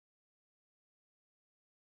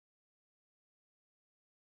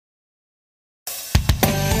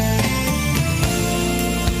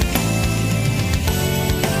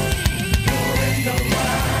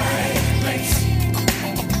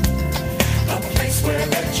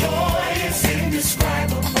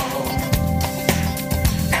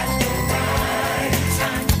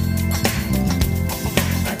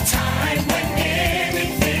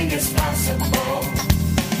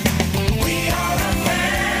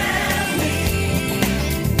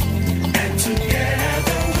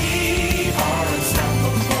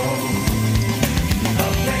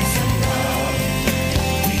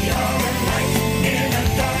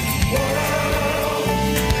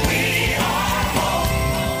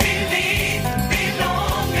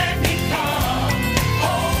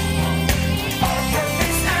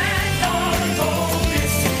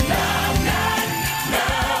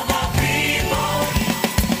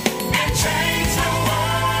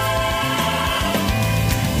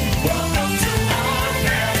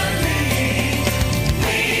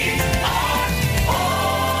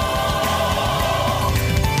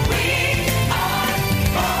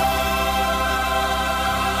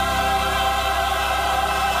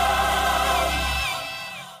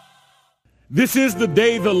This is the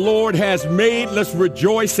day the Lord has made. Let's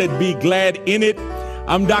rejoice and be glad in it.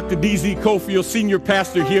 I'm Dr. D.Z. Cofield, Senior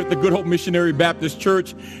Pastor here at the Good Hope Missionary Baptist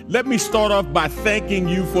Church. Let me start off by thanking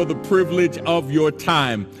you for the privilege of your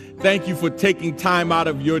time. Thank you for taking time out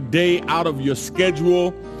of your day, out of your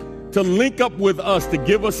schedule, to link up with us, to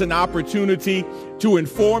give us an opportunity to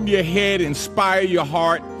inform your head, inspire your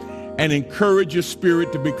heart, and encourage your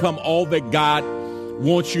spirit to become all that God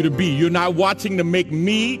wants you to be. You're not watching to make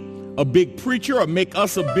me a big preacher or make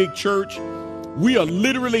us a big church. We are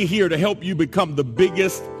literally here to help you become the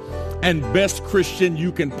biggest and best Christian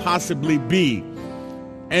you can possibly be.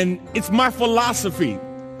 And it's my philosophy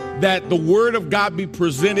that the Word of God be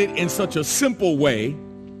presented in such a simple way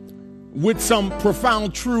with some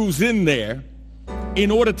profound truths in there in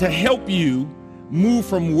order to help you move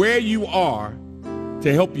from where you are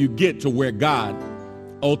to help you get to where God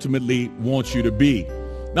ultimately wants you to be.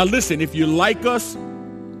 Now listen, if you like us,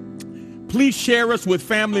 please share us with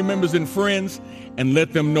family members and friends and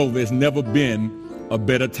let them know there's never been a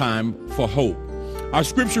better time for hope. Our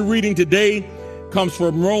scripture reading today comes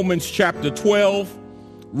from Romans chapter 12,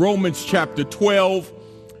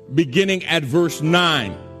 beginning at verse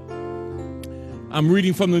 9. I'm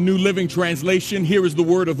reading from the New Living Translation. Here is the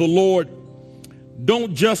word of the Lord.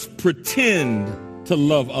 Don't just pretend to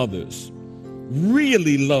love others.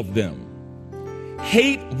 Really love them.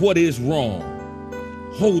 Hate what is wrong.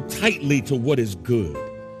 Hold tightly to what is good.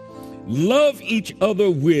 Love each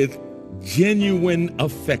other with genuine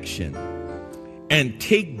affection and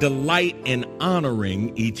take delight in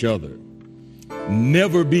honoring each other.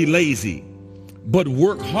 Never be lazy, but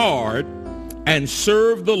work hard and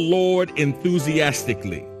serve the Lord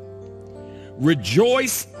enthusiastically.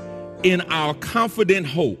 Rejoice in our confident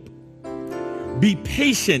hope. Be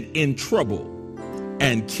patient in trouble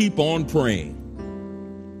and keep on praying.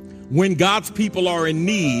 When God's people are in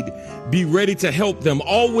need, be ready to help them.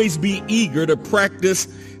 Always be eager to practice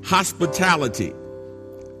hospitality.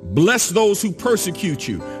 Bless those who persecute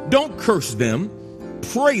you. Don't curse them.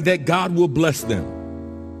 Pray that God will bless them.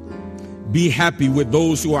 Be happy with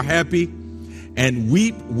those who are happy and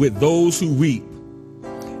weep with those who weep.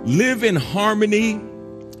 Live in harmony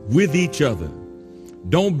with each other.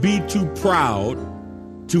 Don't be too proud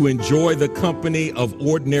to enjoy the company of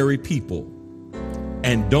ordinary people.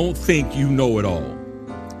 And don't think you know it all.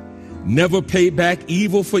 Never pay back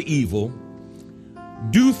evil for evil.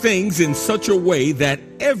 Do things in such a way that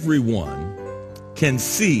everyone can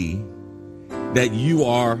see that you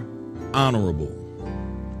are honorable.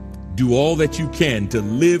 Do all that you can to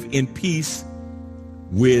live in peace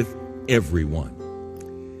with everyone.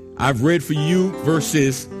 I've read for you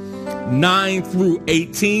verses 9 through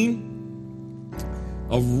 18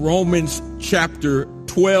 of Romans chapter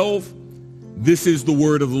 12. This is the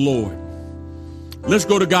word of the Lord. Let's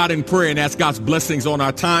go to God in prayer and ask God's blessings on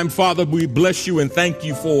our time. Father, we bless you and thank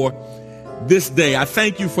you for this day. I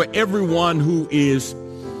thank you for everyone who is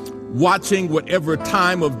watching, whatever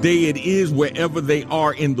time of day it is, wherever they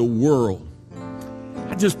are in the world.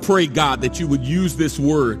 I just pray, God, that you would use this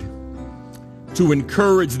word to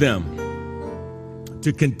encourage them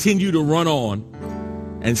to continue to run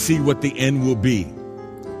on and see what the end will be.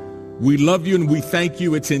 We love you and we thank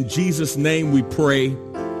you. It's in Jesus' name we pray.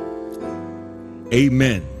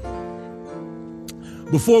 Amen.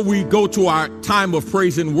 Before we go to our time of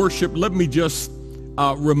praise and worship, let me just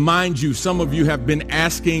remind you, some of you have been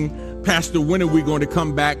asking, Pastor, when are we going to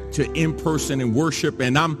come back to in-person and worship?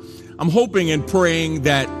 And I'm hoping and praying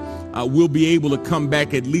that we'll be able to come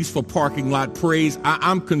back at least for parking lot praise.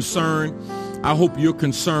 I'm concerned. I hope you're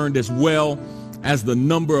concerned as well as the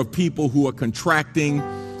number of people who are contracting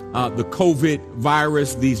the COVID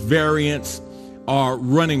virus. These variants are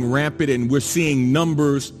running rampant, and we're seeing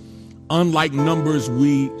numbers unlike numbers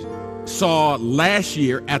we saw last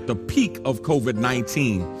year at the peak of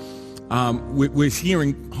COVID-19. We're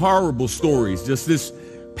hearing horrible stories. Just this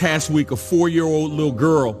past week, a 4-year-old little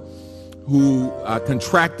girl who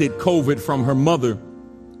contracted COVID from her mother,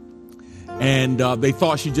 and they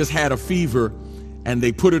thought she just had a fever, and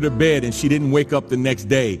they put her to bed, and she didn't wake up the next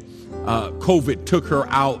day. COVID took her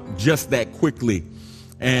out just that quickly.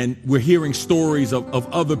 And we're hearing stories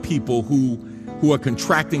of other people who are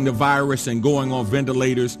contracting the virus and going on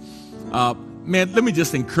ventilators. Man, let me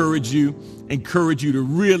just encourage you to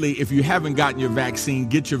really, if you haven't gotten your vaccine,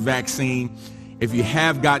 get your vaccine. If you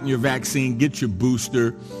have gotten your vaccine, get your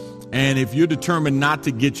booster. And if you're determined not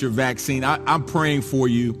to get your vaccine, I'm praying for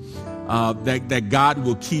you that God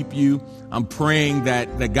will keep you. I'm praying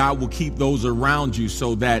that God will keep those around you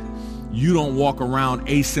so that you don't walk around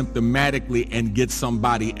asymptomatically and get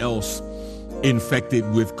somebody else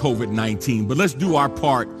infected with COVID-19. But let's do our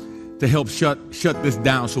part to help shut this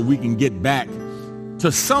down so we can get back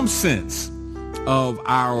to some sense of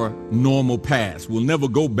our normal past. We'll never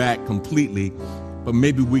go back completely, but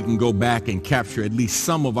maybe we can go back and capture at least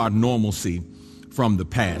some of our normalcy from the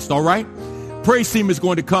past. All right? Praise team is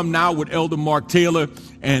going to come now with Elder Mark Taylor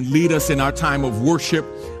and lead us in our time of worship.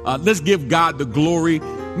 Let's give God the glory.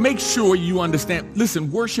 Make sure you understand.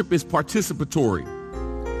 Listen, worship is participatory.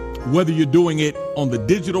 Whether you're doing it on the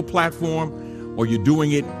digital platform or you're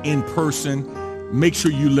doing it in person, make sure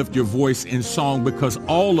you lift your voice in song, because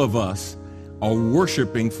all of us are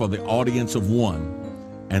worshiping for the audience of one,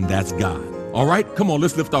 and that's God. All right? Come on,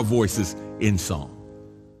 let's lift our voices in song.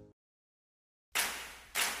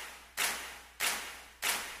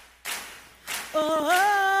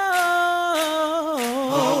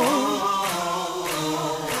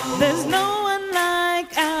 There's no one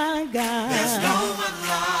like our God. There's no one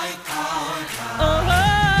like our God.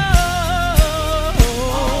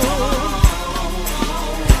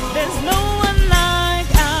 There's no one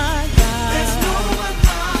like our God. There's no one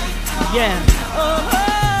like our God. Yeah.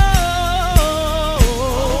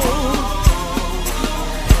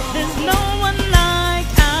 There's no one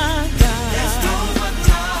like our God. There's no one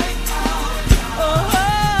like our God.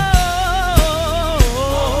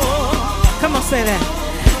 Come on, say that.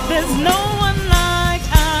 There's no one like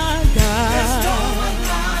our God. There's no one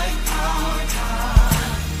like our God.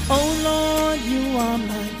 Oh Lord, you are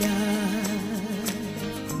my God.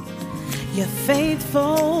 You're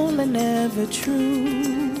faithful and ever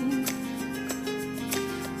true,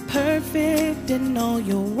 perfect in all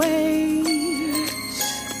your ways,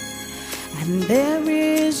 and there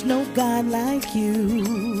is no God like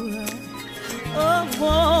you.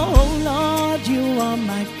 Oh, Lord, you are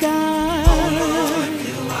my God. Oh, Lord,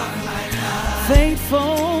 you are my God.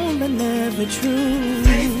 Faithful and never true.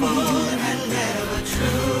 Faithful and never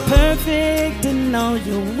true. Perfect in all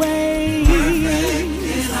your ways.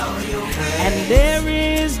 Perfect in all your ways. And there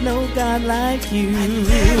is no God like you. And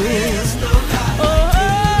there is no God like you.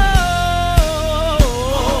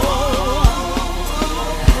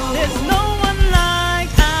 There's no one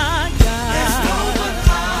like our God. There's no one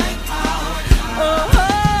like our God.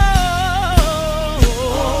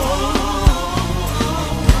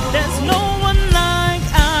 There's no one like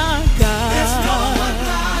our God. There's no one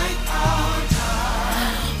like our God.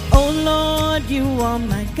 Oh Lord, you are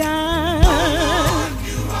my God. Oh Lord,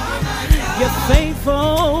 you are my God. You're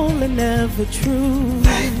faithful and never true.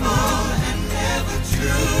 Faithful and never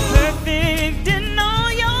true. Perfect in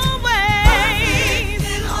all your ways. Perfect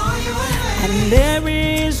in all your ways. And there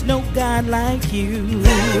is no God like you.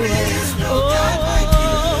 There is no God like you.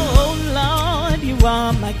 Oh Lord, you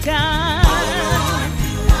are my God. Oh Lord,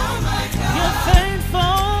 you are my God. You're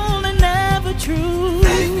faithful and never true.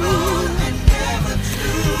 Faithful and never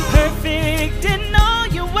true. Perfect in all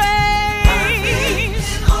your ways. Perfect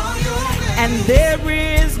in all your ways. And there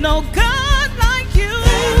is no God like you.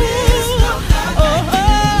 There is no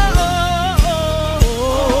God like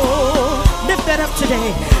you. Lift that up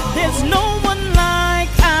today. There's no one like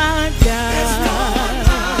our God. There's no one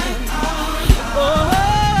like our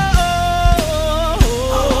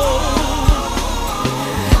God.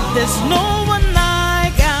 There's no one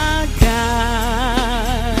like our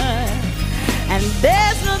God. And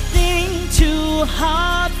there's nothing too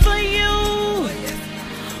hard for you.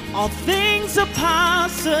 All things are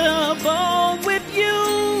possible with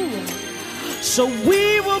you. So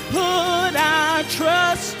we will put our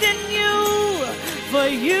trust in you, for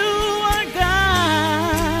you are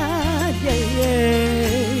God.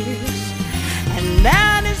 Yes. And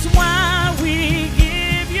that is why we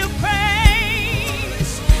give you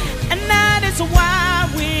praise. And that is why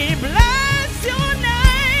we bless your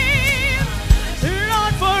name.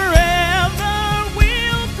 Lord, forever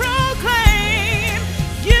we'll proclaim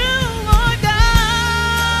you are God.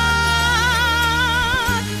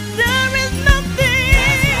 There is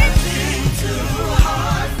nothing too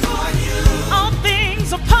hard for you. All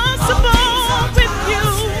things are possible.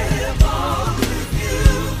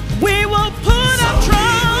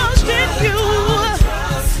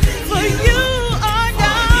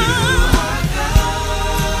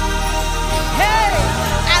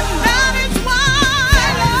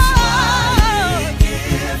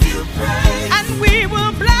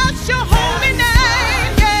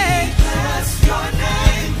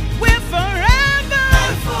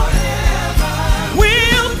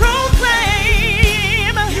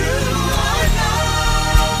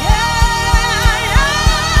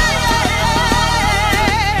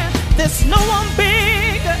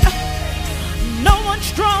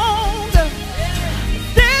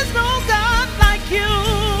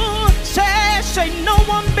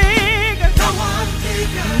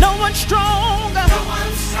 No one stronger.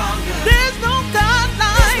 There's no God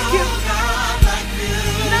like you.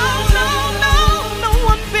 No, no, no, no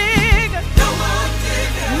one bigger.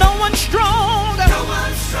 No one stronger.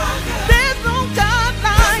 There's no God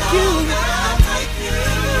like you.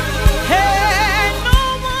 Hey, no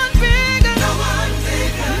one bigger.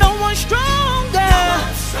 No one stronger.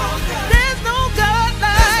 There's no God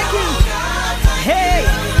like you. Hey,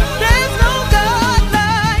 there's no God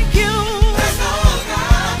like you.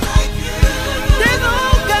 There's no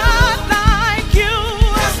God like you.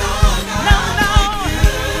 No, no,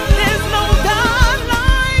 there's no God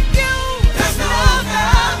like you.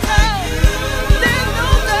 There's no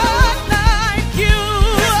God like you.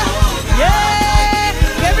 Yeah,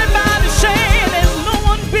 everybody saying there's no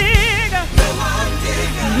one bigger,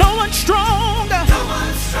 no one stronger,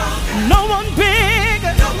 no one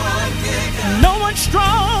bigger, no one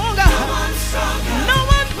stronger, no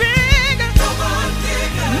one bigger,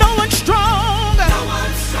 no one stronger,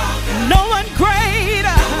 no one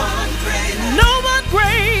greater, no one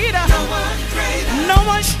greater, no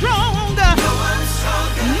one stronger,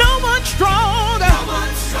 no one stronger,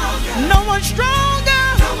 no one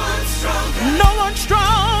stronger, no one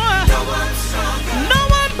stronger, no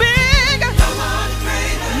one bigger,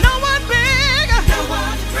 no one bigger.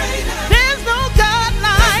 There's no God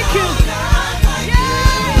like you.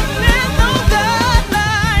 Yeah, there's no God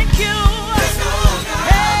like you.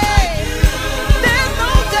 Hey, there's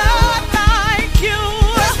no God like you.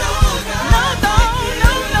 No, no,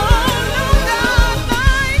 no, no, no God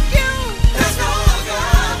like you.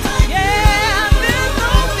 Yeah, there's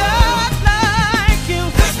no God like you.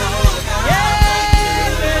 Yeah.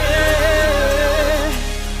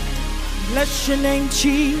 Bless your name,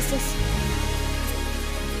 Jesus.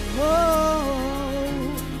 Oh,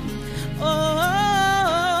 oh,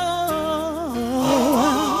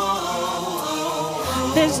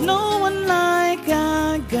 oh. There's no one like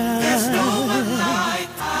our God.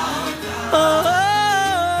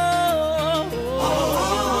 Oh,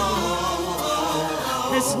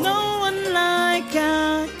 there's no one like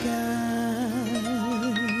our God.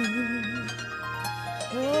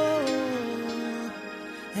 Oh,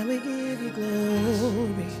 and we give you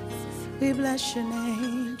glory. We bless your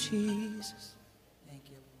name, Jesus. Thank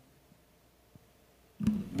you.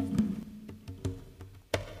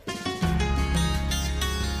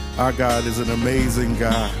 Our God is an amazing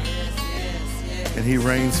God, and He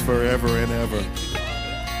reigns forever and ever.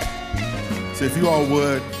 So if you all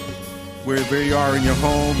would, wherever you are in your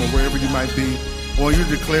home or wherever you might be, I want you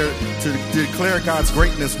to declare God's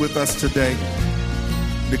greatness with us today.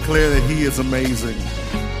 Declare that He is amazing.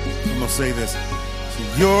 I'm going to say this.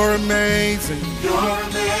 You're amazing. You're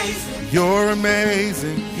amazing. You're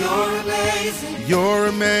amazing. You're amazing. You're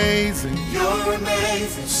amazing. You're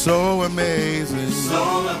amazing. So amazing.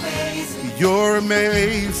 So amazing. You're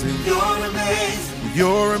amazing. You're amazing.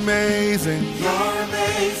 You're amazing. You're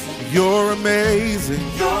amazing. You're amazing.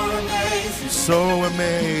 You're amazing. So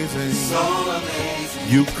amazing. So amazing.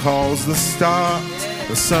 You cause the stars,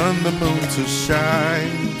 the sun, the moon to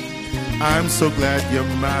shine. I'm so glad you're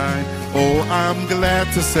mine. Oh, I'm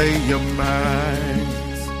glad to say you're mine.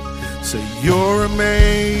 Say you're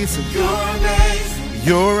amazing. You're amazing.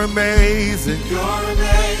 You're amazing. You're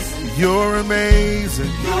amazing. You're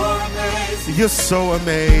amazing. You're amazing. You're so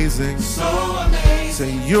amazing. So amazing.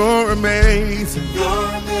 Say you're amazing. You're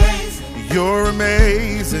amazing. You're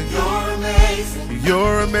amazing. You're amazing.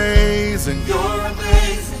 You're amazing. You're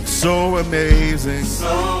amazing. So amazing.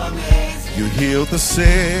 So amazing. You healed the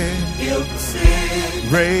sick,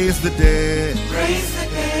 raised the dead,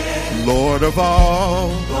 Lord of all,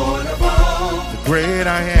 the great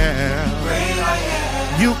I am.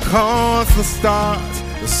 You caused the stars,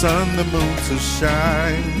 the sun, the moon to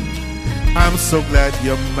shine. I'm so glad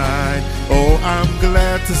you're mine. Oh, I'm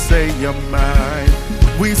glad to say you're mine.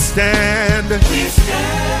 We stand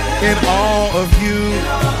in awe of you,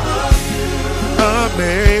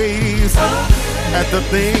 amazed at the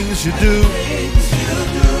things you do.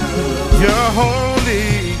 You're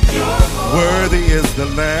holy, worthy is the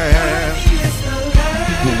Lamb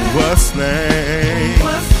who was slain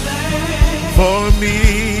for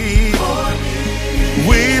me.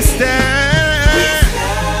 We stand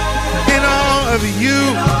in awe of you,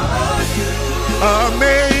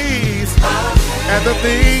 amazed at the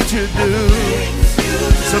things you do.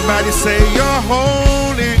 Somebody say you're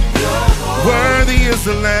holy, worthy is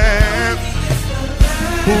the Lamb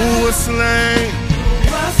who was slain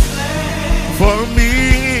for me.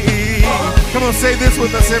 Come on, say this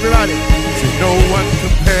with us, everybody. Say, no one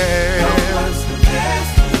compares.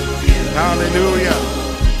 Hallelujah.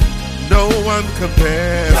 No one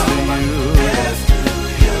compares to you.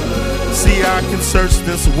 See, I can search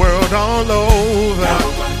this world all over.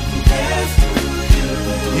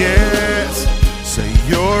 Yes, say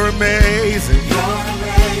you're amazing.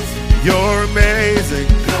 You're amazing.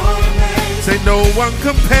 Say no one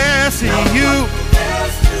compares to you.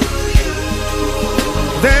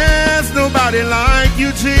 There's nobody like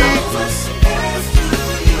you, Jesus.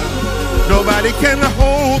 Nobody can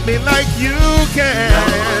hold me like you can.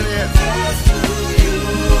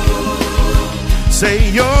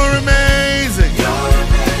 Say you're amazing.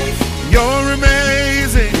 You're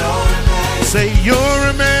amazing. Say you're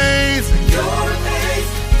amazing.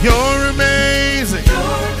 You're amazing.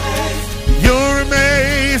 You're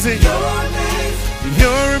amazing.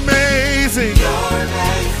 You're amazing.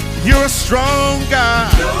 You're a strong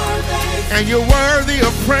God, and you're worthy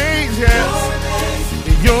of praise. Yes.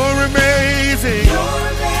 You're amazing.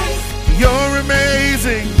 You're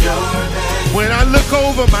amazing. When I look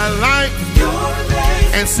over my life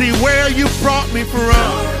and see where you brought me from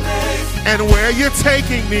and where you're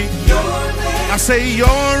taking me, I say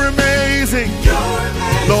you're amazing.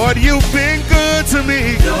 Lord, you've been good to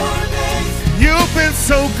me. You've been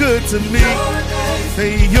so good to me.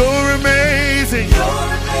 Say you're amazing.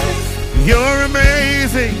 You're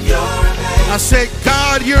amazing. I said,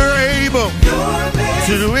 God, you're able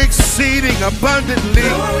to do exceeding abundantly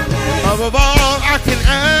above all I can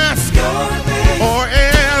ask or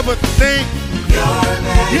ever think.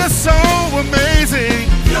 You're so amazing.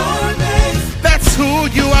 That's who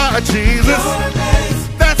you are, Jesus.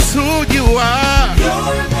 That's who you are.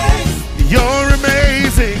 You're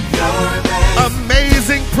amazing.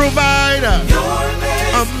 Amazing provider.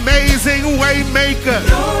 Amazing way maker.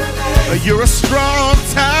 You're a strong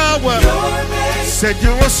tower. Said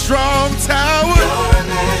you're a strong tower.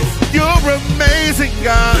 You're amazing,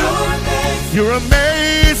 God. You're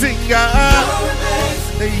amazing, God.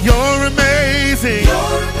 You're amazing.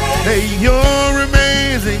 You're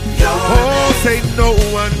amazing. Oh, say no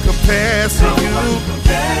one compares to you.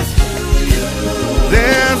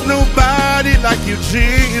 There's nobody like you,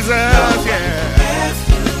 Jesus. Yeah.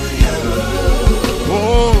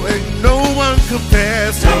 Oh, and no one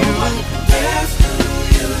compares to you.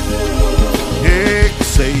 Yeah,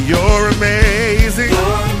 say you're amazing.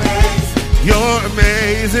 You're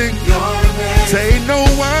amazing. Say no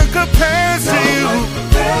one compares to you.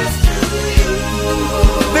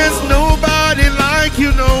 There's nobody like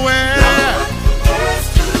you nowhere.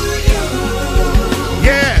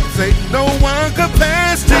 Yeah, say no one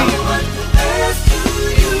compares to you.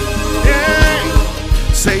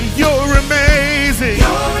 Yeah, say you're amazing.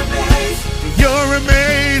 You're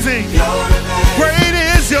amazing. Great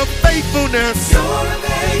is your faithfulness.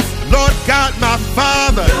 Lord God, my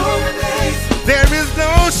Father. There is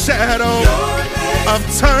no shadow of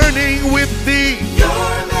turning with thee.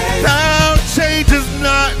 Thou changes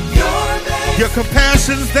not. Your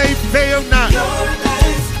compassions, they fail not.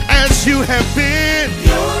 As you have been,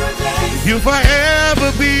 you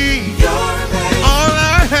forever be. All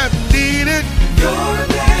I have needed,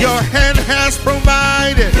 your hand has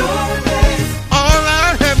provided. All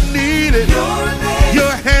I have needed,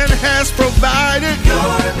 your hand has provided.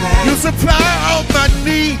 You supply all my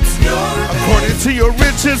needs according to your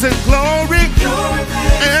riches and glory.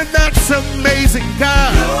 And that's amazing,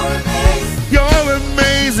 God. You're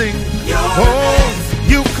amazing. Oh,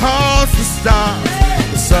 you cause the stars,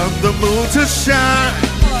 the sun, the moon to shine.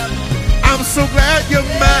 I'm so glad you're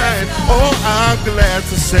mine. Oh, I'm glad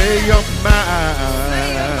to say you're mine.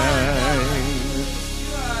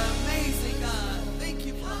 You are amazing, God. Thank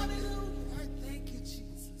you, Father. Thank you,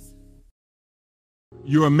 Jesus.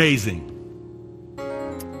 You're amazing.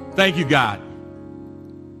 Thank you, God.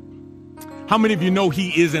 How many of you know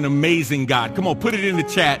he is an amazing God? Come on, put it in the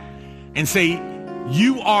chat and say,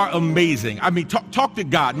 you are amazing. I mean, talk to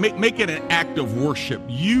God. Make it an act of worship.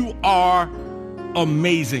 You are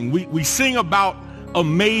amazing. We sing about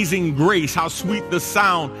amazing grace, how sweet the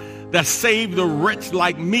sound that saved a wretch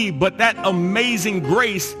like me. But that amazing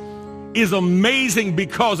grace is amazing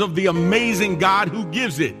because of the amazing God who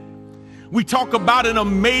gives it. We talk about an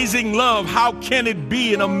amazing love. How can it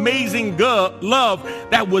be an amazing love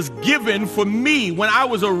that was given for me when I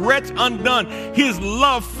was a wretch undone? His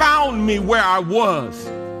love found me where I was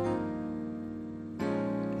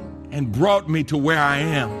and brought me to where I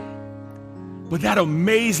am. But that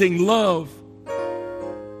amazing love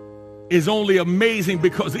is only amazing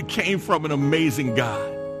because it came from an amazing God.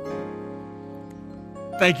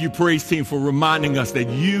 Thank you, praise team, for reminding us that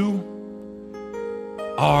you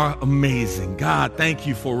are amazing. God, thank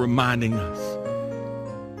you for reminding us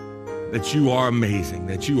that you are amazing,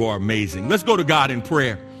 that you are amazing. Let's go to God in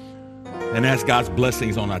prayer and ask God's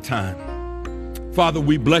blessings on our time. Father,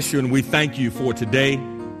 we bless you and we thank you for today.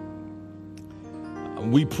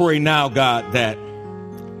 We pray now, God, that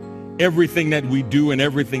everything that we do and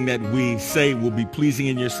everything that we say will be pleasing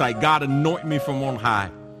in your sight. God, anoint me from on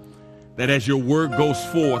high, that as your word goes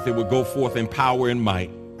forth, it will go forth in power and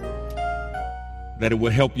might, that it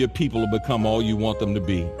will help your people to become all you want them to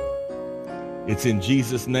be. It's in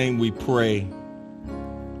Jesus' name we pray.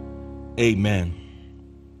 Amen.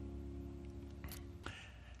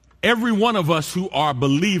 Every one of us who are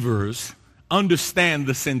believers understand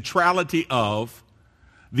the centrality of,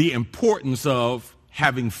 the importance of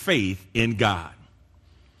having faith in God.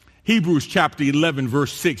 Hebrews chapter 11,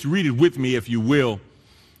 verse 6, read it with me if you will.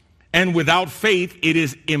 And without faith, it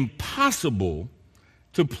is impossible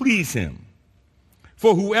to please him.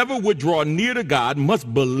 For whoever would draw near to God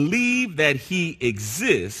must believe that he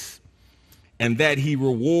exists and that he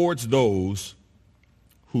rewards those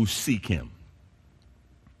who seek him.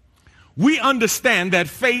 We understand that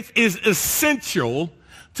faith is essential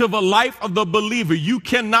to the life of the believer. You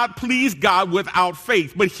cannot please God without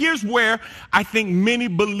faith. But here's where I think many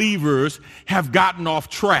believers have gotten off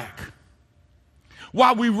track.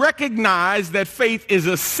 While we recognize that faith is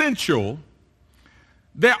essential,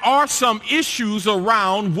 there are some issues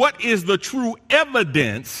around what is the true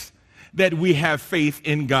evidence that we have faith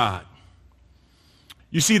in God.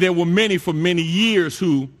 You see, there were many for many years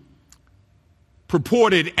who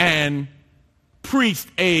purported and preached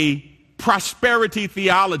a prosperity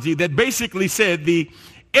theology that basically said the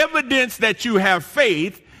evidence that you have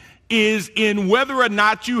faith is in whether or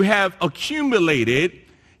not you have accumulated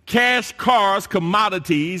cash, cars,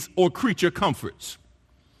 commodities, or creature comforts.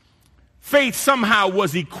 Faith somehow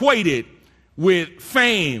was equated with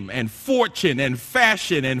fame and fortune and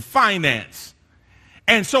fashion and finance.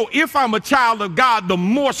 And so if I'm a child of God, the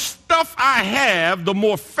more stuff I have, the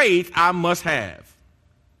more faith I must have.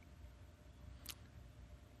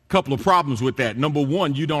 Couple of problems with that. Number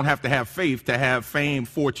one, you don't have to have faith to have fame,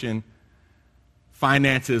 fortune,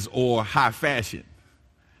 finances, or high fashion.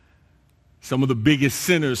 Some of the biggest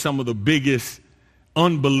sinners, some of the biggest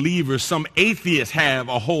unbelievers, some atheists have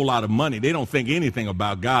a whole lot of money. They don't think anything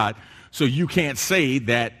about God. So you can't say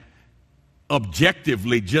that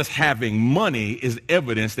objectively just having money is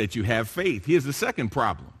evidence that you have faith. Here's the second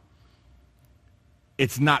problem.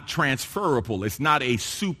 It's not transferable. It's not a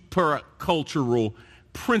supercultural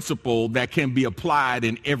principle that can be applied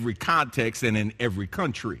in every context and in every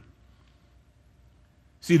country.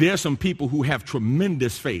 See, there are some people who have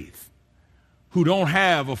tremendous faith, who don't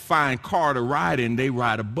have a fine car to ride in, they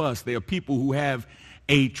ride a bus. There are people who have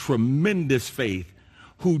a tremendous faith,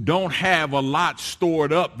 who don't have a lot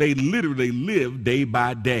stored up. They literally live day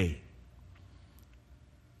by day.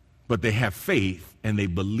 But they have faith and they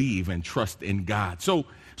believe and trust in God. So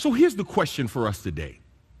here's the question for us today.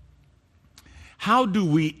 How do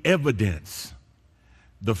we evidence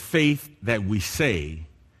the faith that we say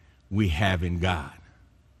we have in God?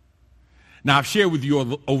 Now, I've shared with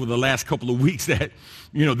you over the last couple of weeks that,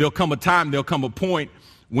 there'll come a point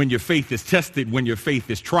when your faith is tested, when your faith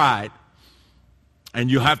is tried. And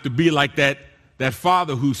you'll have to be like that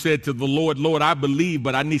father who said to the Lord, Lord, I believe,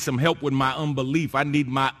 but I need some help with my unbelief. I need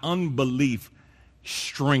my unbelief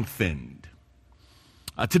strengthened.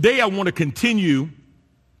 Today, I want to continue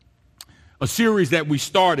a series that we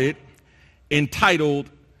started entitled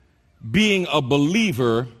Being a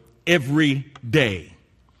Believer Every Day.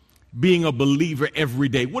 Being a believer every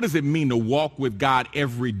day. What does it mean to walk with God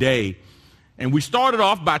every day? And we started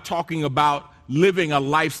off by talking about living a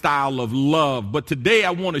lifestyle of love. But today I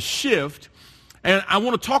want to shift and I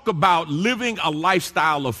want to talk about living a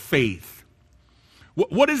lifestyle of faith.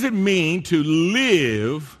 What does it mean to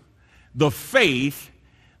live the faith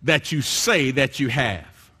that you say that you have?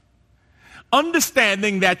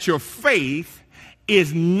 Understanding that your faith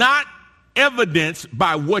is not evidenced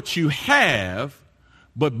by what you have,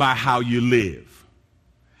 but by how you live.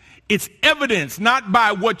 It's evidence not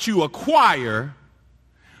by what you acquire,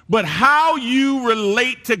 but how you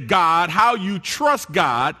relate to God, how you trust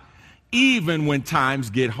God, even when times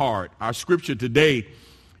get hard. Our scripture today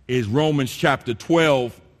is Romans chapter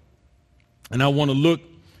 12, and I want to look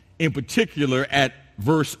in particular at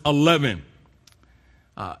verse 11.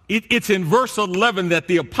 It's in verse 11 that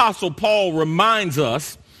the Apostle Paul reminds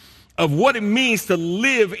us of what it means to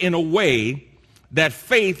live in a way that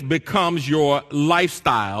faith becomes your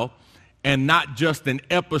lifestyle and not just an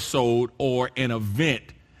episode or an event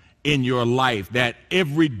in your life, that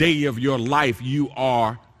every day of your life you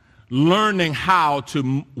are learning how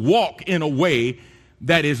to walk in a way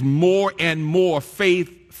that is more and more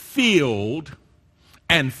faith-filled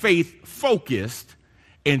and faith-focused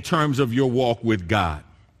in terms of your walk with God.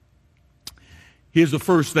 Here's the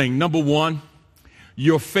first thing. Number one,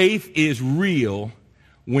 your faith is real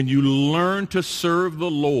when you learn to serve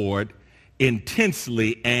the Lord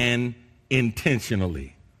intensely and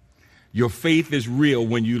intentionally. Your faith is real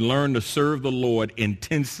when you learn to serve the Lord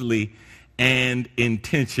intensely and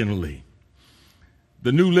intentionally.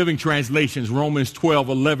 The New Living Translations, Romans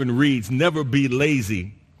 12:11 reads, "Never be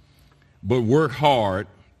lazy, but work hard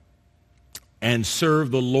and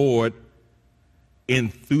serve the Lord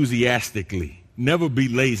enthusiastically." Never be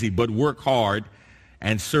lazy, but work hard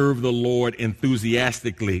and serve the Lord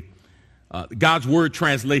enthusiastically. God's Word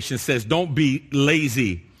translation says, don't be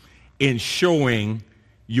lazy in showing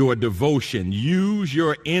your devotion. Use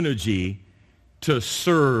your energy to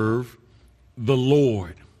serve the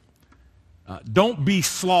Lord. Don't be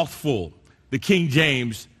slothful. The King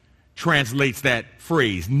James translates that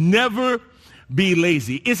phrase. Never be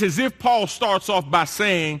lazy. It's as if Paul starts off by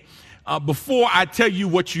saying, before I tell you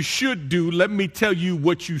what you should do, let me tell you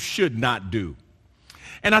what you should not do.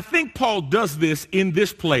 And I think Paul does this in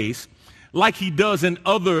this place like he does in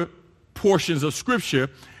other portions of Scripture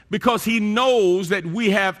because he knows that we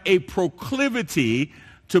have a proclivity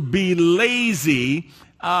to be lazy,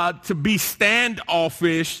 to be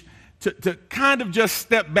standoffish, to kind of just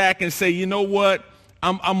step back and say, you know what,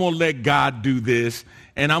 I'm going to let God do this,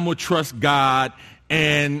 and I'm going to trust God,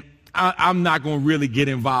 and I'm not going to really get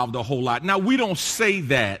involved a whole lot. Now, we don't say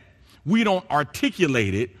that. We don't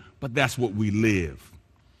articulate it, but that's what we live.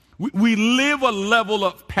 We live a level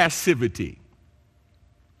of passivity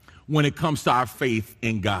when it comes to our faith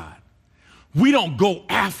in God. We don't go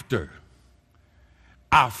after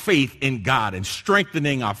our faith in God and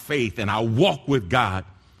strengthening our faith and our walk with God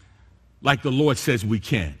like the Lord says we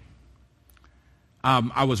can.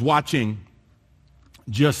 I was watching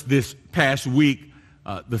just this past week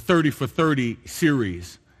the 30 for 30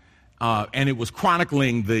 series, and it was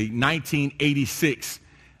chronicling the 1986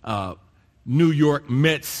 New York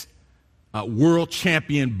Mets world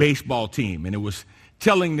champion baseball team. And it was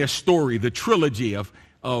telling their story, the trilogy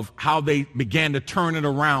of how they began to turn it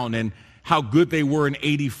around and how good they were in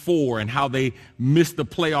 84 and how they missed the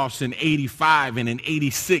playoffs in 85. And in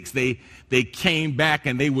 86, they came back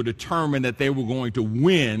and they were determined that they were going to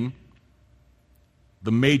win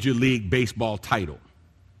the Major League Baseball title.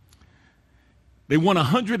 They won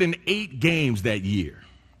 108 games that year,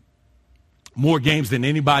 more games than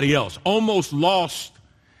anybody else. Almost lost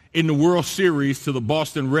in the World Series to the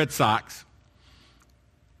Boston Red Sox.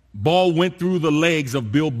 Ball went through the legs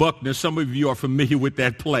of Bill Buckner. Some of you are familiar with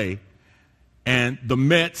that play. And the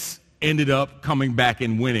Mets ended up coming back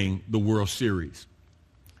and winning the World Series.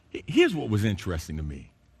 Here's what was interesting to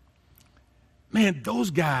me. Man,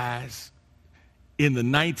 those guys in the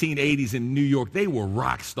 1980s in New York, they were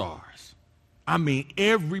rock stars. I mean,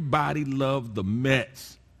 everybody loved the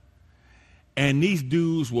Mets. And these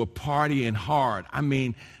dudes were partying hard. I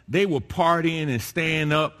mean, they were partying and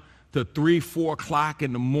staying up to 3, 4 o'clock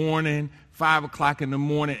in the morning, 5 o'clock in the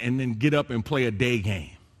morning, and then get up and play a day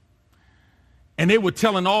game. And they were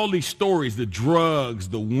telling all these stories, the drugs,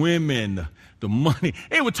 the women, the money.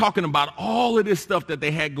 They were talking about all of this stuff that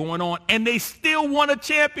they had going on, and they still won a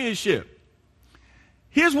championship.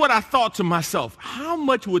 Here's what I thought to myself. How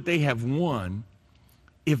much would they have won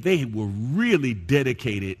if they were really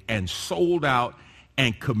dedicated and sold out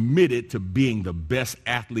and committed to being the best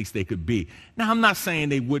athletes they could be? Now, I'm not saying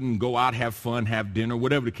they wouldn't go out, have fun, have dinner,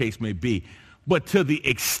 whatever the case may be. But to the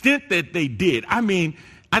extent that they did, I mean,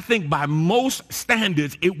 I think by most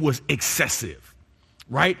standards, it was excessive,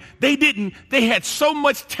 right? They had so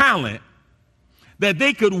much talent that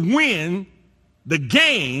they could win the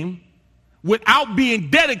game without being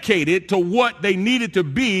dedicated to what they needed to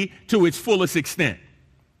be to its fullest extent.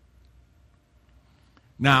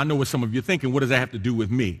 Now, I know what some of you are thinking. What does that have to do with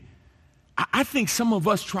me? I think some of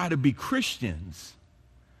us try to be Christians,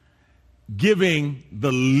 giving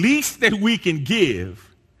the least that we can give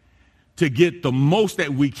to get the most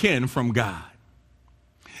that we can from God.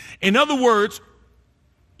 In other words,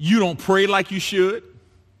 you don't pray like you should.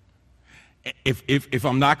 If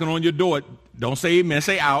I'm knocking on your door, don't say amen,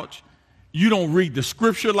 say ouch. You don't read the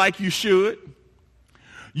scripture like you should.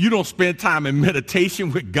 You don't spend time in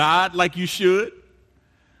meditation with God like you should.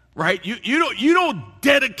 Right? You don't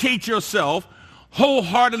dedicate yourself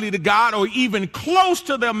wholeheartedly to God or even close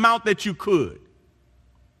to the amount that you could.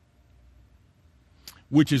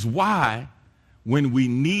 Which is why when we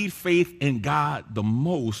need faith in God the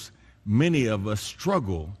most, many of us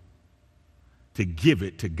struggle to give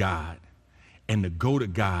it to God and to go to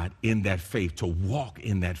God in that faith, to walk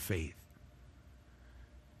in that faith.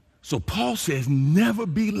 So Paul says, never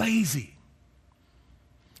be lazy.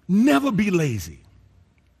 Never be lazy.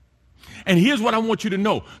 And here's what I want you to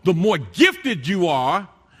know. The more gifted you are,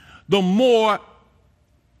 the more,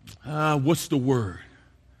 what's the word?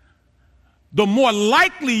 The more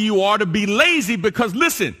likely you are to be lazy, because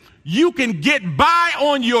listen, you can get by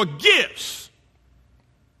on your gifts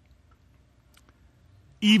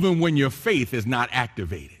even when your faith is not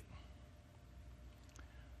activated.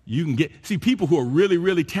 You can see people who are really,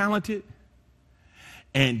 really talented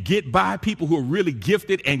and get by, people who are really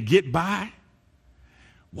gifted and get by.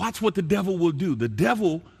 Watch what the devil will do. The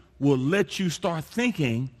devil will let you start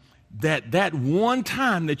thinking that one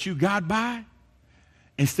time that you got by,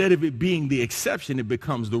 instead of it being the exception, it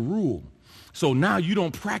becomes the rule. So now you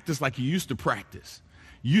don't practice like you used to practice.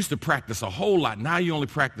 You used to practice a whole lot. Now you only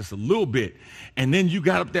practice a little bit. And then you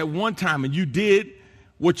got up that one time and you did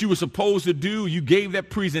what you were supposed to do. You gave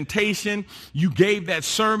that presentation. You gave that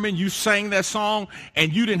sermon. You sang that song.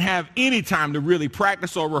 And you didn't have any time to really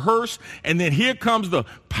practice or rehearse. And then here comes the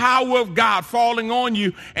power of God falling on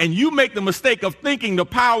you. And you make the mistake of thinking the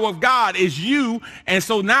power of God is you. And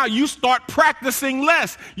so now you start practicing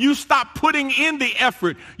less. You stop putting in the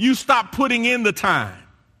effort. You stop putting in the time.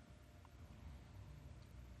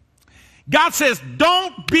 God says,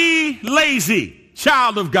 don't be lazy,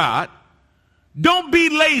 child of God. Don't be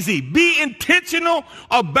lazy. Be intentional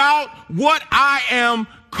about what I am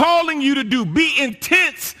calling you to do. Be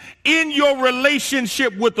intense in your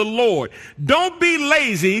relationship with the Lord. Don't be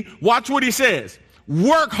lazy. Watch what he says.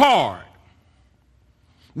 Work hard.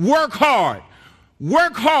 Work hard.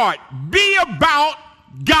 Work hard. Be about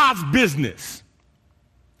God's business.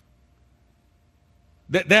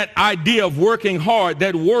 That idea of working hard,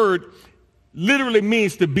 that word literally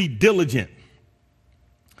means to be diligent,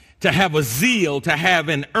 to have a zeal, to have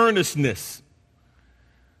an earnestness.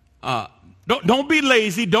 Don't be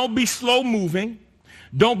lazy. Don't be slow moving.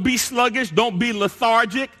 Don't be sluggish. Don't be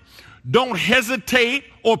lethargic. Don't hesitate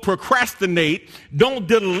or procrastinate. Don't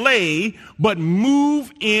delay, but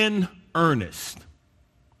move in earnest.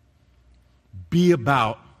 Be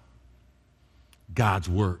about God's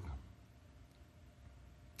work.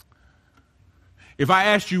 If I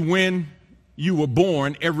asked you when you were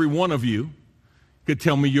born, every one of you could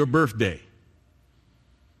tell me your birthday.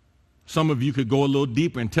 Some of you could go a little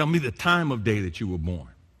deeper and tell me the time of day that you were born.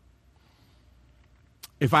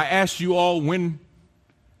 If I asked you all when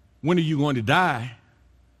are you going to die,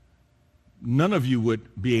 none of you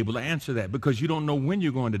would be able to answer that because you don't know when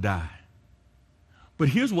you're going to die. But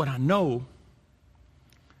here's what I know.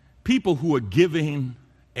 People who are giving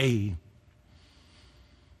a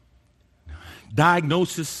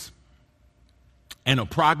diagnosis and a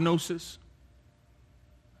prognosis,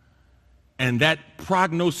 and that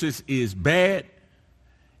prognosis is bad,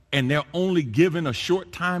 and they're only given a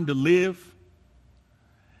short time to live,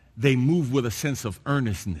 they move with a sense of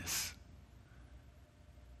earnestness.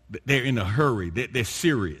 They're in a hurry. They're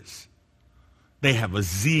serious. They have a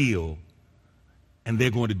zeal, and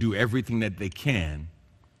they're going to do everything that they can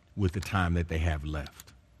with the time that they have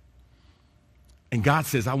left. And God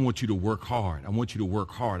says, I want you to work hard. I want you to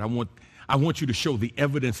work hard. I want you to show the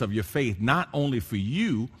evidence of your faith, not only for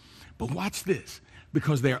you, but watch this,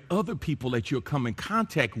 because there are other people that you'll come in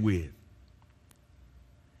contact with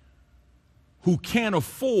who can't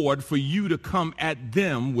afford for you to come at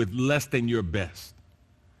them with less than your best,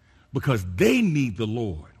 because they need the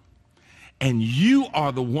Lord. And you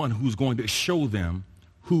are the one who's going to show them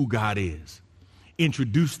who God is.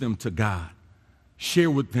 Introduce them to God.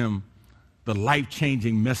 Share with them the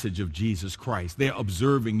life-changing message of Jesus Christ. They're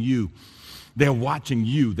observing you. They're watching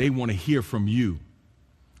you. They want to hear from you.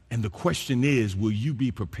 And the question is, will you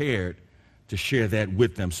be prepared to share that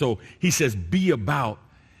with them? So he says, be about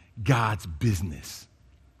God's business.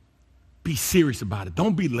 Be serious about it.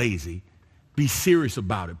 Don't be lazy. Be serious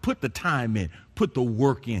about it. Put the time in. Put the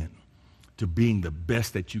work in to being the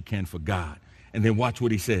best that you can for God. And then watch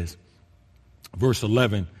what he says. Verse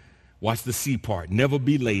 11, watch the C part. Never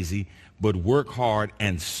be lazy, but work hard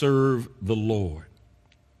and serve the Lord.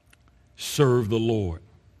 Serve the Lord.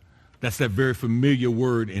 That's that very familiar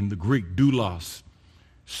word in the Greek, doulos.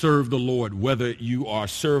 Serve the Lord, whether you are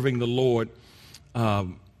serving the Lord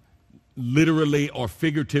literally or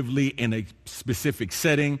figuratively in a specific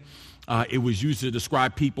setting. It was used to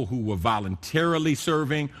describe people who were voluntarily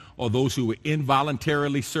serving or those who were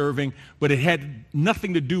involuntarily serving, but it had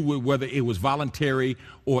nothing to do with whether it was voluntary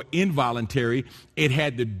or involuntary. It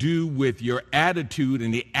had to do with your attitude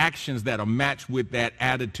and the actions that are matched with that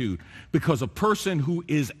attitude, because a person who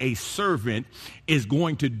is a servant is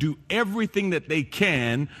going to do everything that they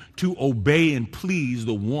can to obey and please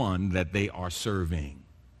the one that they are serving.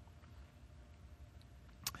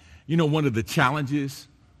 You know, one of the challenges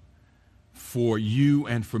for you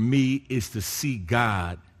and for me is to see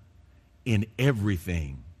God in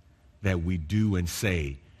everything that we do and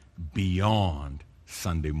say beyond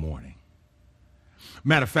Sunday morning.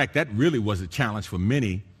 Matter of fact, that really was a challenge for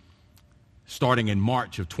many starting in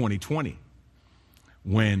March of 2020,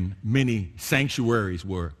 when many sanctuaries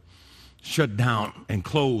were shut down and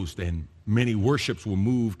closed and many worships were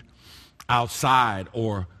moved outside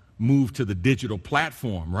or moved to the digital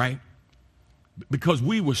platform, right? Because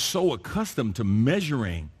we were so accustomed to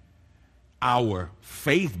measuring our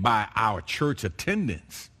faith by our church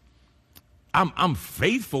attendance. I'm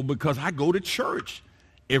faithful because I go to church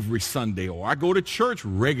every Sunday, or I go to church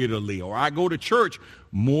regularly, or I go to church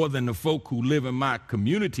more than the folk who live in my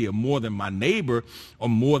community, or more than my neighbor, or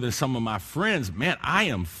more than some of my friends. Man, I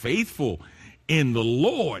am faithful in the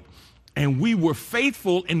Lord. And we were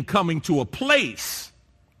faithful in coming to a place.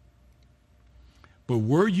 But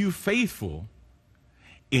were you faithful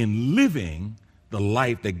in living the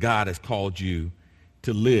life that God has called you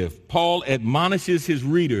to live? Paul admonishes his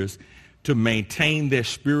readers to maintain their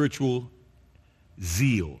spiritual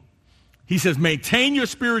zeal. He says, maintain your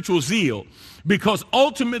spiritual zeal, because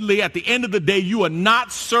ultimately at the end of the day, you are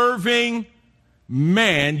not serving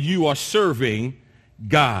man, you are serving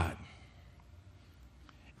God.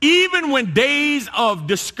 Even when days of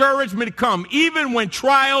discouragement come, even when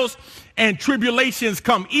trials and tribulations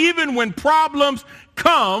come, even when problems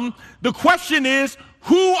come, the question is,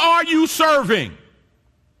 who are you serving?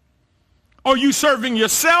 Are you serving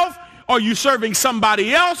yourself? Are you serving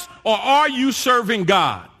somebody else? Or are you serving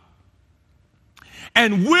God?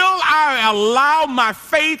 And will I allow my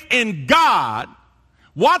faith in God,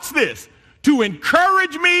 watch this, to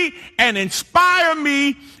encourage me and inspire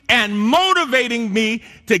me and motivating me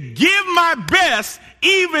to give my best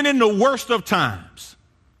even in the worst of times?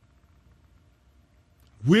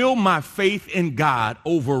 Will my faith in God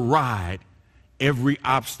override every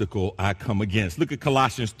obstacle I come against? Look at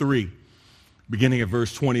Colossians 3, beginning at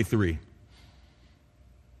verse 23.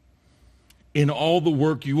 In all the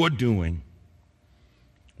work you are doing,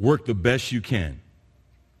 work the best you can.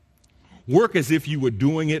 Work as if you were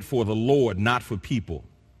doing it for the Lord, not for people.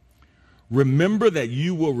 Remember that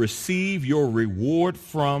you will receive your reward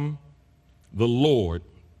from the Lord,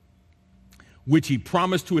 which he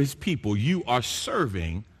promised to his people. You are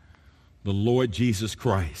serving the Lord Jesus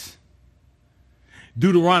Christ.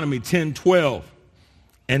 Deuteronomy 10:12.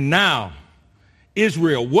 And now,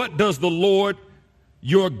 Israel, what does the Lord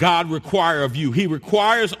your God require of you? He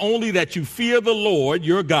requires only that you fear the Lord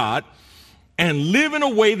your God and live in a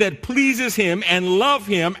way that pleases him and love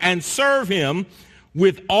him and serve him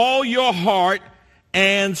with all your heart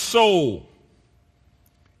and soul.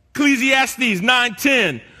 Ecclesiastes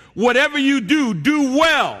 9:10. Whatever you do, do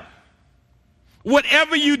well.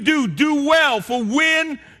 Whatever you do, do well. For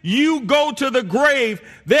when you go to the grave,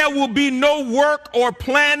 there will be no work or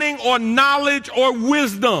planning or knowledge or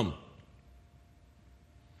wisdom.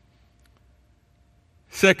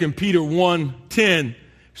 2 Peter 1:10.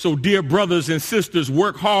 So dear brothers and sisters,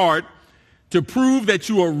 work hard to prove that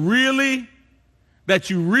you really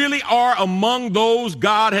are among those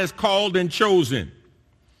God has called and chosen.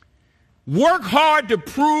 Work hard to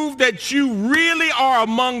prove that you really are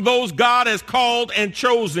among those God has called and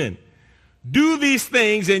chosen. Do these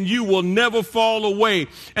things and you will never fall away.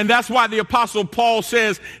 And that's why the Apostle Paul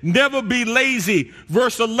says, never be lazy.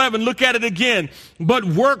 Verse 11, look at it again. But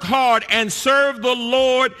work hard and serve the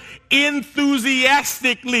Lord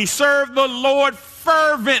enthusiastically. Serve the Lord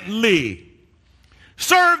fervently.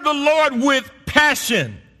 Serve the Lord with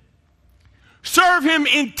passion. Serve him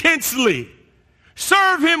intensely.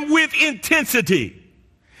 Serve him with intensity.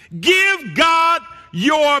 Give God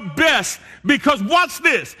your best, because watch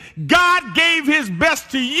this. God gave his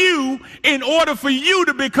best to you in order for you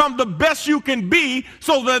to become the best you can be,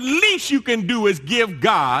 so the least you can do is give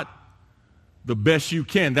God the best you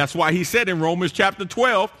can. That's why he said in Romans chapter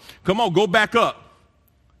 12, come on, go back up,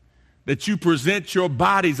 that you present your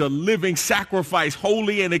bodies a living sacrifice,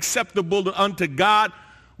 holy and acceptable unto God,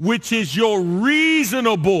 which is your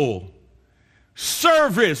reasonable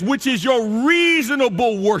service, which is your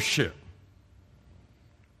reasonable worship.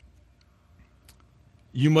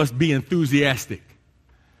 You must be enthusiastic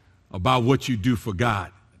about what you do for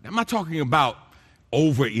God. I'm not talking about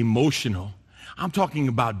over-emotional. I'm talking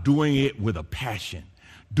about doing it with a passion,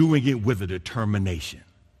 doing it with a determination.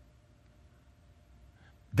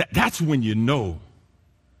 That's when you know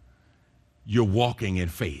you're walking in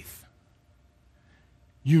faith.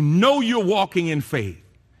 You know you're walking in faith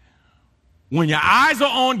when your eyes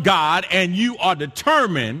are on God and you are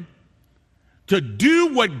determined to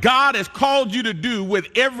do what God has called you to do with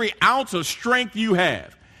every ounce of strength you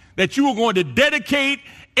have. that you are going to dedicate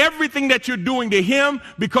everything that you're doing to him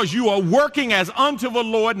because you are working as unto the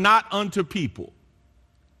Lord, not unto people.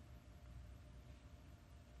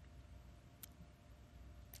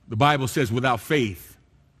 The Bible says without faith,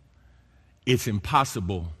 it's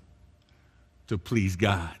impossible to please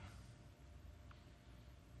God.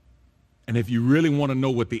 And if you really want to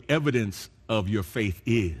know what the evidence of your faith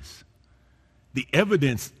is, the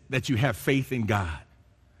evidence that you have faith in God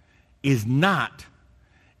is not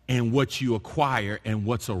in what you acquire and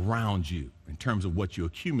what's around you in terms of what you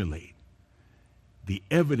accumulate. The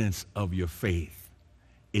evidence of your faith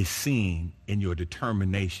is seen in your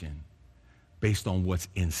determination based on what's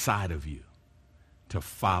inside of you to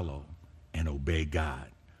follow and obey God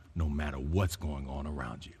no matter what's going on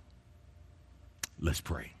around you. Let's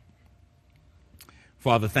pray.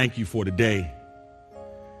 Father, thank you for today.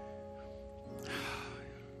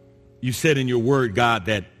 You said in your word, God,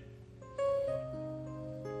 that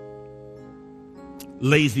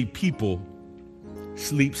lazy people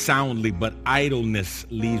sleep soundly, but idleness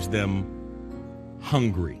leaves them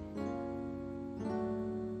hungry.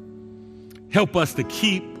 Help us to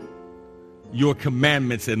keep your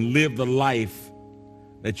commandments and live the life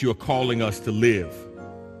that you're calling us to live.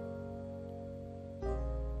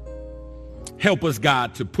 Help us,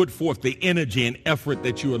 God, to put forth the energy and effort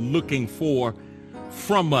that you are looking for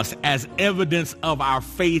from us as evidence of our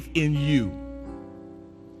faith in you,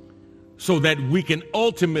 so that we can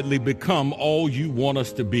ultimately become all you want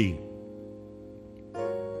us to be.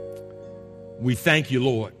 We thank you,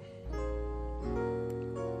 Lord.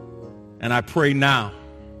 And I pray now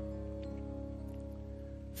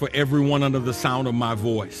for everyone under the sound of my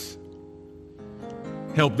voice.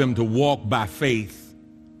 Help them to walk by faith,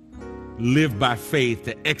 live by faith,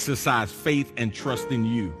 to exercise faith and trust in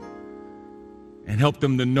you. And help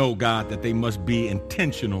them to know, God, that they must be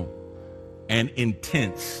intentional and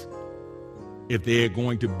intense if they're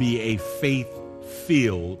going to be a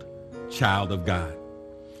faith-filled child of God.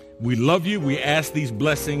 We love you. We ask these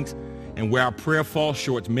blessings, and where our prayer falls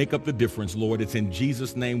short, make up the difference, Lord. It's in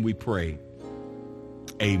Jesus' name we pray.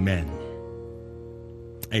 Amen.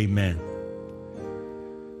 Amen.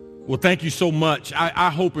 Well, thank you so much. I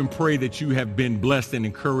hope and pray that you have been blessed and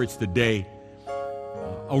encouraged today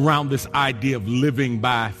around this idea of living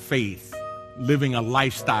by faith, living a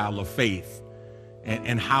lifestyle of faith,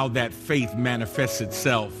 and how that faith manifests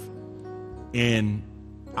itself in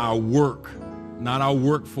our work, not our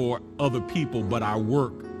work for other people, but our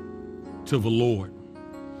work to the Lord.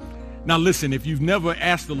 Now listen, if you've never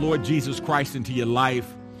asked the Lord Jesus Christ into your life,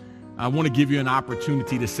 I want to give you an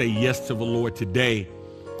opportunity to say yes to the Lord today.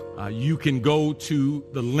 You can go to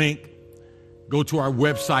the link, go to our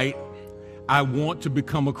website. I want to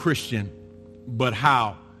become a Christian, but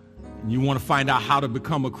how? And you want to find out how to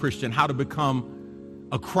become a Christian, how to become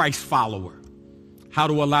a Christ follower, how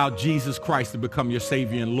to allow Jesus Christ to become your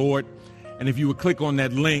Savior and Lord. And if you would click on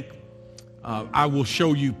that link, I will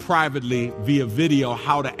show you privately via video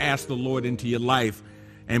how to ask the Lord into your life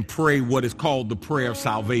and pray what is called the prayer of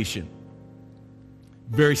salvation.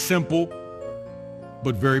 Very simple,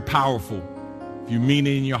 but very powerful. If you mean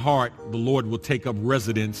it in your heart, the Lord will take up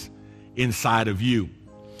residence inside of you.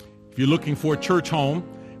 If you're looking for a church home,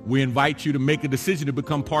 we invite you to make a decision to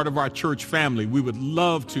become part of our church family. We would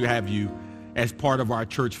love to have you as part of our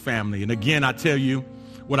church family. And again, I tell you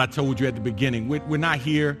what I told you at the beginning. We're not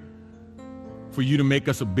here for you to make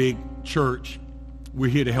us a big church. We're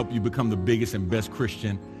here to help you become the biggest and best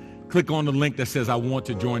Christian. Click on the link that says, I want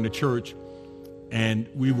to join the church, and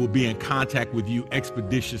we will be in contact with you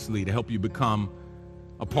expeditiously to help you become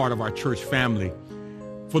a part of our church family.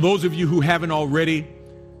 For those of you who haven't already,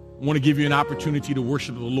 I want to give you an opportunity to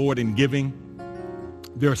worship the Lord in giving.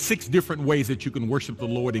 There are 6 different ways that you can worship the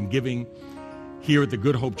Lord in giving here at the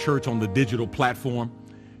Good Hope Church on the digital platform.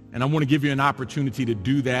 And I want to give you an opportunity to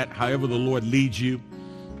do that however the Lord leads you,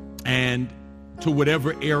 and to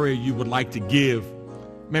whatever area you would like to give.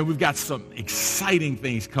 Man, we've got some exciting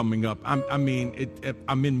things coming up. I'm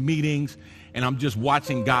in meetings, and I'm just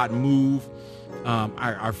watching God move.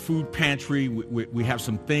 Our food pantry, we have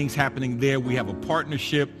some things happening there. We have a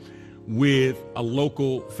partnership with a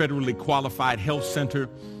local federally qualified health center.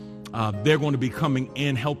 They're going to be coming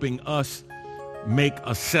in, helping us make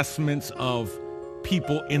assessments of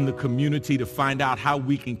people in the community to find out how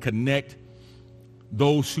we can connect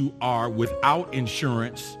those who are without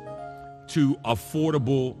insurance to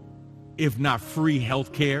affordable, if not free,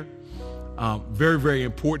 health care. Very, very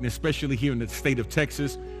important, especially here in the state of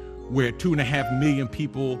Texas, where 2.5 million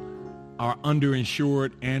people are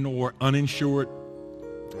underinsured and or uninsured.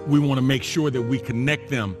 We want to make sure that we connect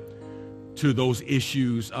them to those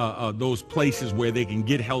issues, those places where they can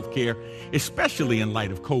get health care, especially in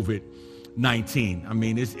light of COVID-19. I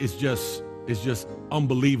mean, it's just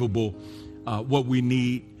unbelievable what we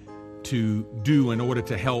need to do in order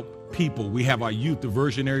to help people. We have our youth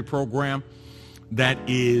diversionary program that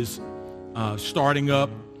is starting up,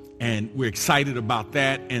 and we're excited about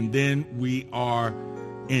that. And then we are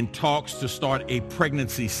in talks to start a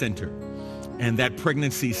pregnancy center. And that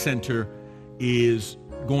pregnancy center is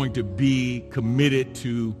going to be committed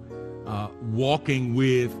to walking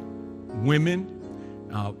with women,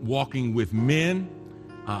 walking with men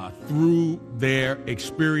through their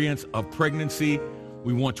experience of pregnancy.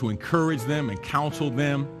 We want to encourage them and counsel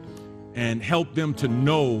them and help them to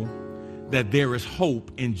know that there is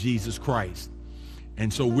hope in Jesus Christ.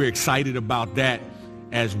 And so we're excited about that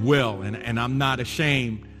as well. And I'm not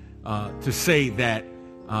ashamed to say that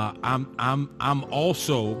I'm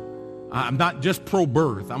also, I'm not just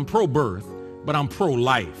pro-birth. I'm pro-birth, but I'm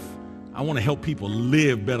pro-life. I want to help people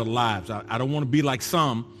live better lives. I don't want to be like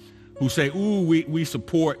some who say, ooh, we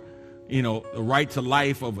support, the right to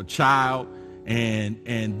life of a child,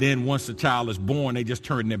 and then once the child is born, they just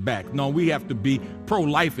turn their back. No, we have to be,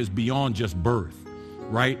 pro-life is beyond just birth,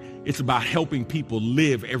 right? It's about helping people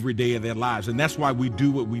live every day of their lives. And that's why we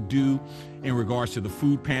do what we do in regards to the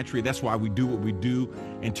food pantry. That's why we do what we do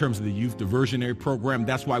in terms of the youth diversionary program.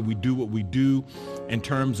 That's why we do what we do in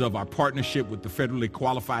terms of our partnership with the federally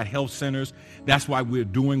qualified health centers. That's why we're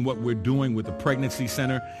doing what we're doing with the pregnancy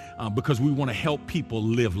center, because we want to help people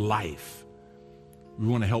live life. We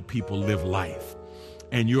want to help people live life.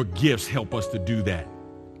 And your gifts help us to do that.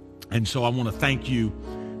 And so I want to thank you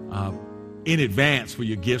in advance for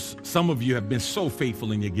your gifts. Some of you have been so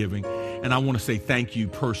faithful in your giving, and I want to say thank you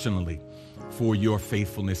personally for your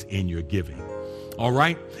faithfulness in your giving. All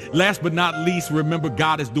right. Last but not least, remember,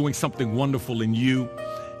 God is doing something wonderful in you.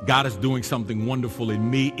 God is doing something wonderful in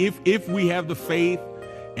me. If we have the faith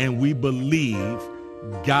and we believe,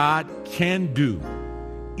 God can do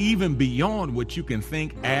even beyond what you can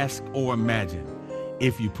think, ask, or imagine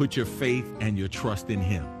if you put your faith and your trust in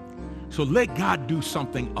him. So let God do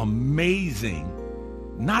something amazing,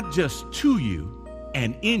 not just to you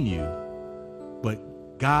and in you, but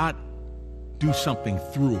God do something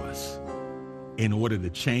through us in order to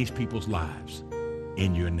change people's lives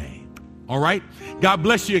in your name. All right? God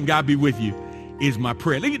bless you and God be with you is my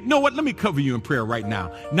prayer. You know what? Let me cover you in prayer right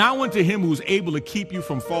now. Now unto him who is able to keep you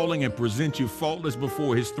from falling and present you faultless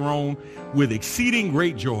before his throne with exceeding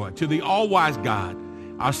great joy, to the all-wise God,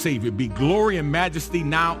 our Savior, be glory and majesty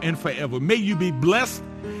now and forever. May you be blessed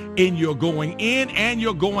in your going in and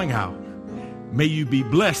your going out. May you be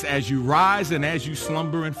blessed as you rise and as you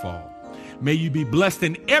slumber and fall. May you be blessed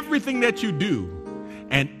in everything that you do.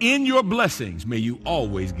 And in your blessings, may you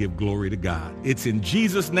always give glory to God. It's in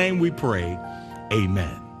Jesus' name we pray.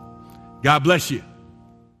 Amen. God bless you.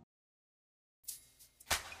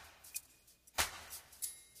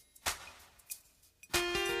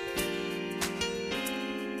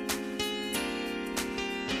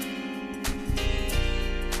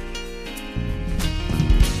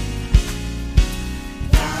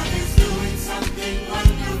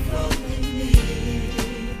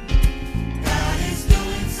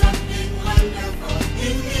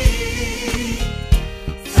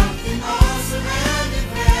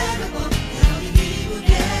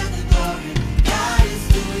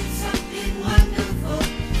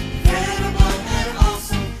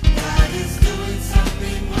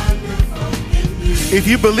 If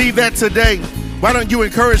you believe that today, why don't you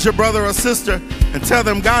encourage your brother or sister and tell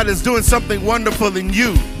them God is doing something wonderful in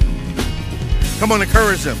you? Come on,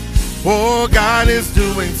 encourage them. Oh, God is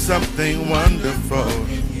doing something wonderful. God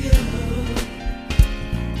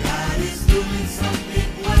is doing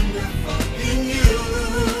something wonderful in you.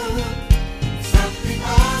 Something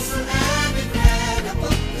awesome and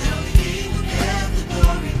incredible. Now he will get the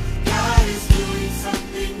glory. God is doing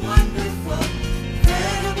something wonderful,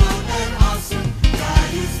 incredible and awesome.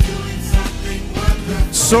 God is doing something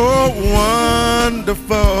wonderful. So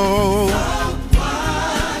wonderful.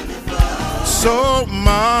 So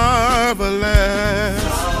marvelous.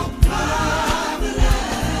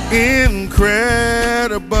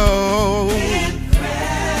 Incredible.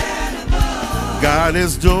 God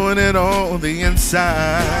is doing it on the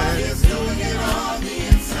inside.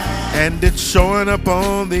 And it's showing up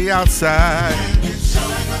on the outside.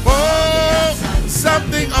 Oh,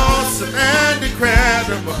 something awesome and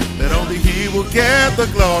incredible that only he will get the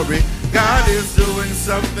glory. God is doing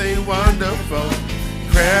something wonderful,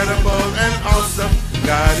 incredible and awesome.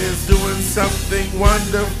 God is doing something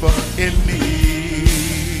wonderful in me.